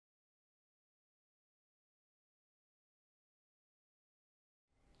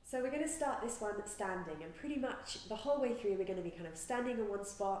So we're going to start this one standing, and pretty much the whole way through we're going to be kind of standing in one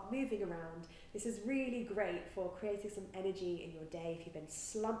spot, moving around. This is really great for creating some energy in your day if you've been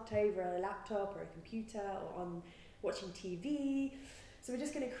slumped over a laptop or a computer or on watching TV. So we're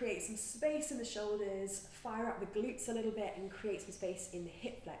just going to create some space in the shoulders, fire up the glutes a little bit, and create some space in the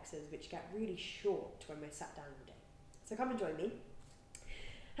hip flexors, which get really short when we're sat down all day. So come and join me.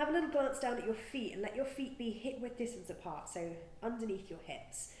 Have a little glance down at your feet and let your feet be hip-width distance apart, so underneath your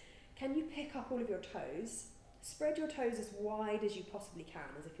hips. Can you pick up all of your toes? Spread your toes as wide as you possibly can,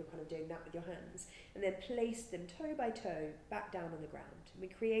 as if you're kind of doing that with your hands, and then place them toe by toe back down on the ground. And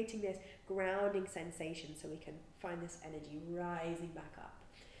we're creating this grounding sensation so we can find this energy rising back up.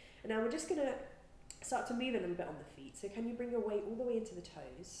 And now we're just going to start to move a little bit on the feet. So can you bring your weight all the way into the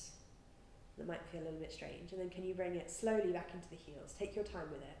toes? That might feel a little bit strange. And then can you bring it slowly back into the heels? Take your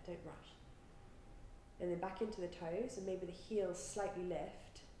time with it, don't rush. And then back into the toes, and maybe the heels slightly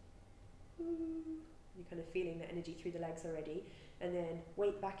lift. You're kind of feeling the energy through the legs already. And then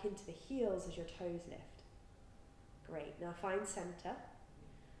weight back into the heels as your toes lift. Great. Now find center.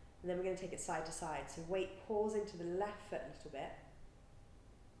 And then we're going to take it side to side. So weight pulls into the left foot a little bit.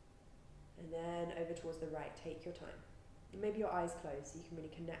 And then over towards the right. Take your time. And maybe your eyes closed so you can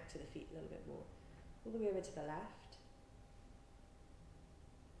really connect to the feet a little bit more. All the way over to the left.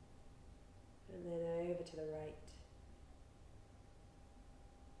 And then over to the right.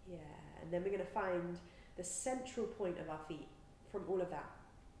 Yeah, and then we're going to find the central point of our feet from all of that.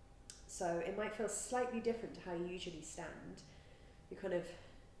 So it might feel slightly different to how you usually stand. You're kind of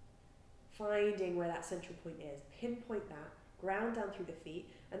finding where that central point is. Pinpoint that, ground down through the feet,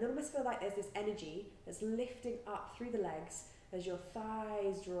 and then almost feel like there's this energy that's lifting up through the legs as your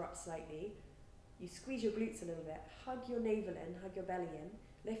thighs draw up slightly. You squeeze your glutes a little bit, hug your navel in, hug your belly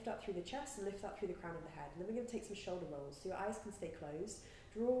in, lift up through the chest and lift up through the crown of the head. And then we're going to take some shoulder rolls so your eyes can stay closed.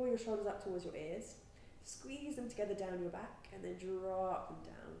 Draw your shoulders up towards your ears, squeeze them together down your back, and then drop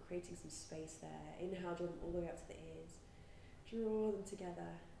them down, creating some space there. Inhale, draw them all the way up to the ears. Draw them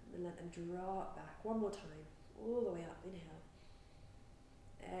together, and then let them drop back. One more time, all the way up.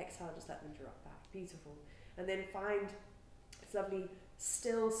 Inhale. Exhale, just let them drop back. Beautiful. And then find this lovely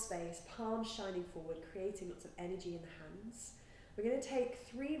still space, palms shining forward, creating lots of energy in the hands. We're going to take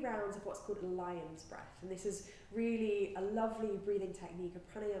 3 rounds of what's called a lion's breath, and this is really a lovely breathing technique,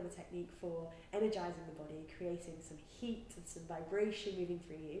 a pranayama technique for energizing the body, creating some heat and some vibration moving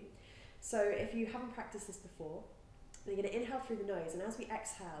through you. So if you haven't practiced this before, you're going to inhale through the nose, and as we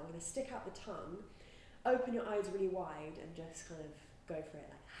exhale, we're going to stick out the tongue, open your eyes really wide, and just kind of go for it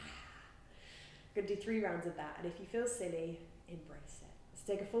like We're going to do 3 rounds of that, and if you feel silly, embrace it. Let's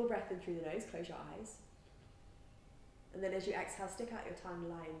take a full breath in through the nose, close your eyes. And then as you exhale, stick out your tongue,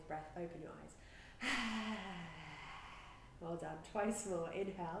 lion's breath, open your eyes. Well done. Twice more.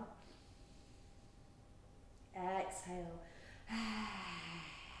 Inhale. Exhale.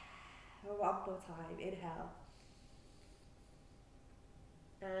 One more time. Inhale.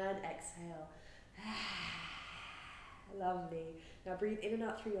 And exhale. Lovely. Now breathe in and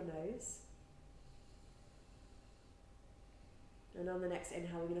out through your nose. And on the next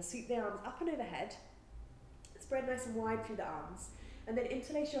inhale, we're going to sweep the arms up and overhead. Spread nice and wide through the arms, and then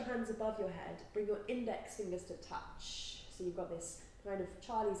interlace your hands above your head. Bring your index fingers to touch. So you've got this kind of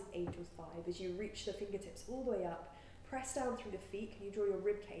Charlie's Angels 5 as you reach the fingertips all the way up. Press down through the feet. Can you draw your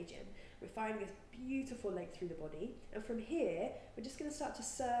rib cage in? We're finding this beautiful length through the body. And from here, we're just going to start to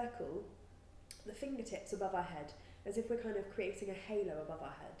circle the fingertips above our head, as if we're kind of creating a halo above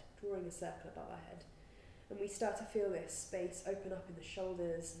our head, drawing a circle above our head. And we start to feel this space open up in the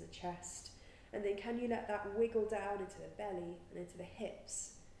shoulders and the chest. And then can you let that wiggle down into the belly and into the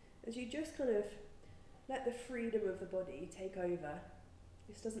hips as you just kind of let the freedom of the body take over.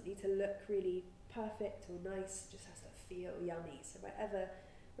 This doesn't need to look really perfect or nice, it just has to feel yummy. So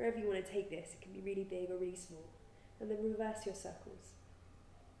wherever you want to take this, it can be really big or really small. And then reverse your circles.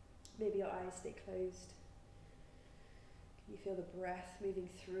 Maybe your eyes stay closed. Can you feel the breath moving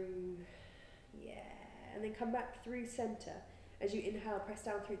through? Yeah. And then come back through center. As you inhale, press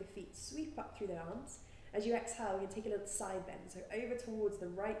down through the feet, sweep up through the arms. As you exhale, you can take a little side bend. So over towards the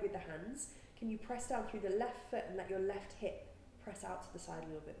right with the hands. Can you press down through the left foot and let your left hip press out to the side a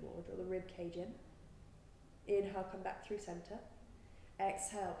little bit more? Draw the rib cage in. Inhale, come back through center.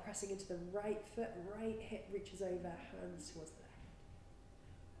 Exhale, pressing into the right foot, right hip reaches over, hands towards the left.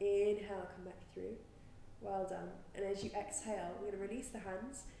 Inhale, come back through. Well done. And as you exhale, we're going to release the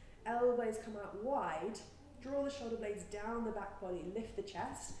hands. Elbows come out wide. Draw the shoulder blades down the back body, lift the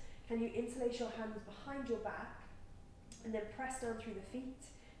chest. Can you interlace your hands behind your back and then press down through the feet?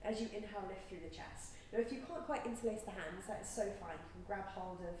 As you inhale, lift through the chest. Now if you can't quite interlace the hands, that is so fine. You can grab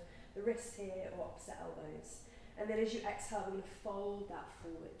hold of the wrists here or opposite elbows. And then as you exhale, we're going to fold that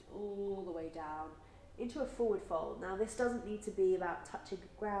forward all the way down into a forward fold. Now this doesn't need to be about touching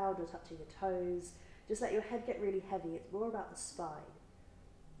the ground or touching the toes. Just let your head get really heavy. It's more about the spine.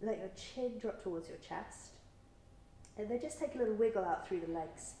 Let your chin drop towards your chest. And then just take a little wiggle out through the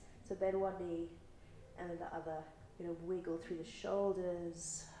legs. So bend one knee and the other. Going to wiggle through the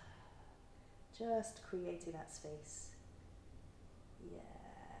shoulders. Just creating that space. Yeah.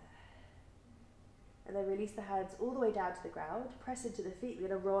 And then release the hands all the way down to the ground. Press into the feet. We're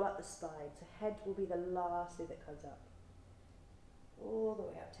going to roll up the spine. So head will be the last thing that comes up. All the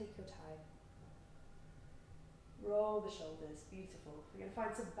way up. Take your time. Roll the shoulders. Beautiful. We're going to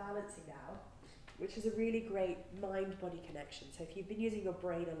find some balancing now, which is a really great mind-body connection. So if you've been using your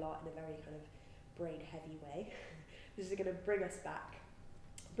brain a lot in a very kind of brain-heavy way, this is going to bring us back.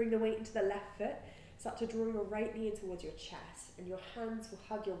 Bring the weight into the left foot. Start to draw your right knee in towards your chest, and your hands will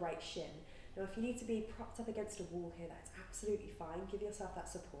hug your right shin. Now if you need to be propped up against a wall here, that's absolutely fine. Give yourself that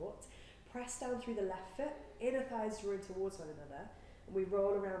support. Press down through the left foot, inner thighs draw in towards one another, and we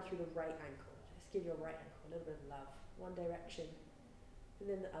roll around through the right ankle. Just give your right ankle a little bit of love. One direction, and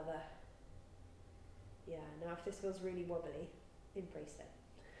then the other. Yeah, now if this feels really wobbly, embrace it.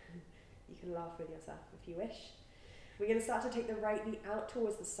 You can laugh with yourself if you wish. We're going to start to take the right knee out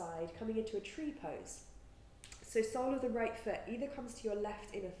towards the side, coming into a tree pose. So sole of the right foot either comes to your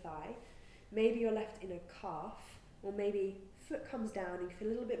left inner thigh, maybe your left inner calf, or maybe foot comes down and you feel a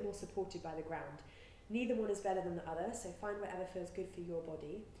little bit more supported by the ground. Neither one is better than the other, so find whatever feels good for your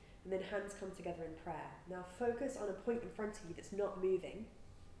body. And then hands come together in prayer. Now focus on a point in front of you that's not moving.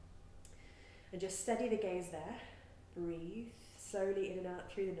 And just steady the gaze there. Breathe slowly in and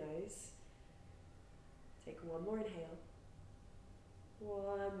out through the nose. Take one more inhale.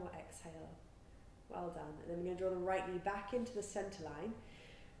 One more exhale. Well done. And then we're going to draw the right knee back into the center line.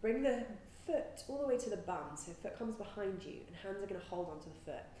 Bring the foot all the way to the bum. So foot comes behind you and hands are going to hold onto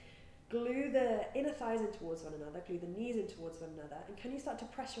the foot. Glue the inner thighs in towards one another. Glue the knees in towards one another. And can you start to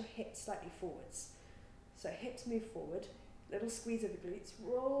press your hips slightly forwards? So hips move forward. Little squeeze of the glutes.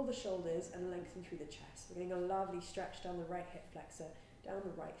 Roll the shoulders and lengthen through the chest. We're getting a lovely stretch down the right hip flexor, down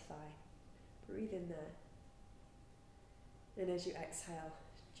the right thigh. Breathe in there. And as you exhale,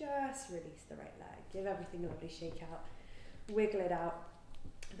 just release the right leg. Give everything a lovely shake out. Wiggle it out.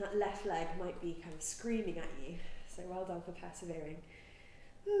 And that left leg might be kind of screaming at you. So well done for persevering.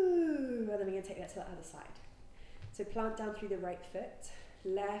 Ooh, and then we're going to take that to the other side. So plant down through the right foot.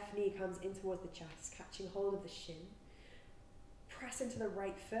 Left knee comes in towards the chest, catching hold of the shin. Press into the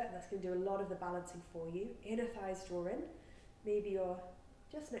right foot. That's going to do a lot of the balancing for you. Inner thighs draw in. Maybe you're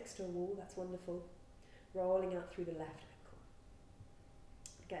just next to a wall. That's wonderful. Rolling out through the left ankle.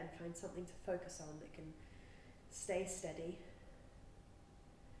 Again, find something to focus on that can stay steady.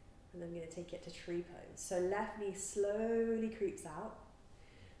 And then I'm going to take it to tree pose. So left knee slowly creeps out.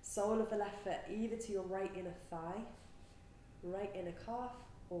 Sole of the left foot either to your right inner thigh, right inner calf,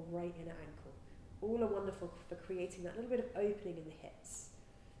 or right inner ankle. All are wonderful for creating that little bit of opening in the hips.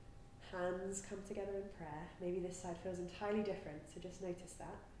 Hands come together in prayer. Maybe this side feels entirely different, so just notice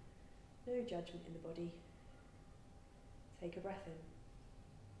that. No judgment in the body. Take a breath in.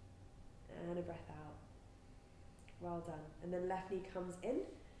 And a breath out. Well done. And then left knee comes in.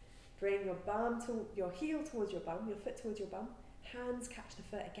 Bring your your heel towards your bum, your foot towards your bum. Hands catch the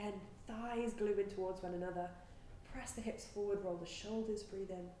foot again. Thighs glue in towards one another. Press the hips forward, roll the shoulders,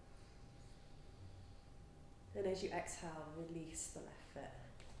 breathe in. And as you exhale, release the left foot.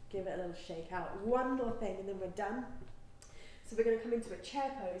 Give it a little shake out. One more thing and then we're done. So we're going to come into a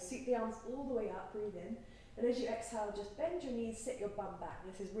chair pose. Sweep the arms all the way up, breathe in. And as you exhale, just bend your knees, sit your bum back.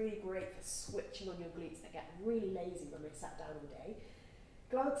 This is really great for switching on your glutes that get really lazy when we're sat down all day.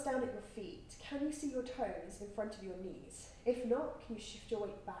 Glance down at your feet. Can you see your toes in front of your knees? If not, can you shift your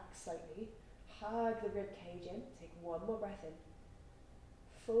weight back slightly? Hug the rib cage in. Take one more breath in.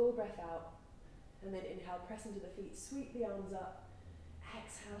 Full breath out. And then inhale, press into the feet. Sweep the arms up.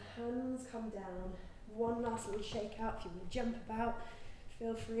 Exhale, hands come down. One last little shake out. If you want to jump about,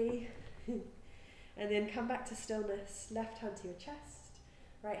 feel free. And then come back to stillness. Left hand to your chest.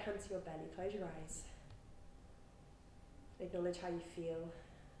 Right hand to your belly. Close your eyes. Acknowledge how you feel.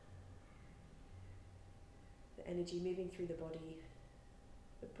 The energy moving through the body.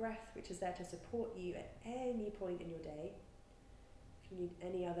 The breath which is there to support you at any point in your day. If you need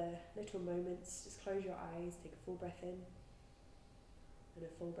any other little moments, just close your eyes, take a full breath in and a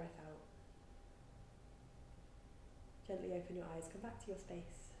full breath out. Gently open your eyes, come back to your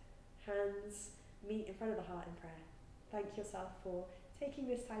space. Hands meet in front of the heart in prayer. Thank yourself for taking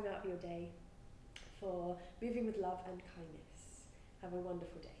this time out of your day. for moving with love and kindness. Have a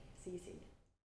wonderful day. See you soon.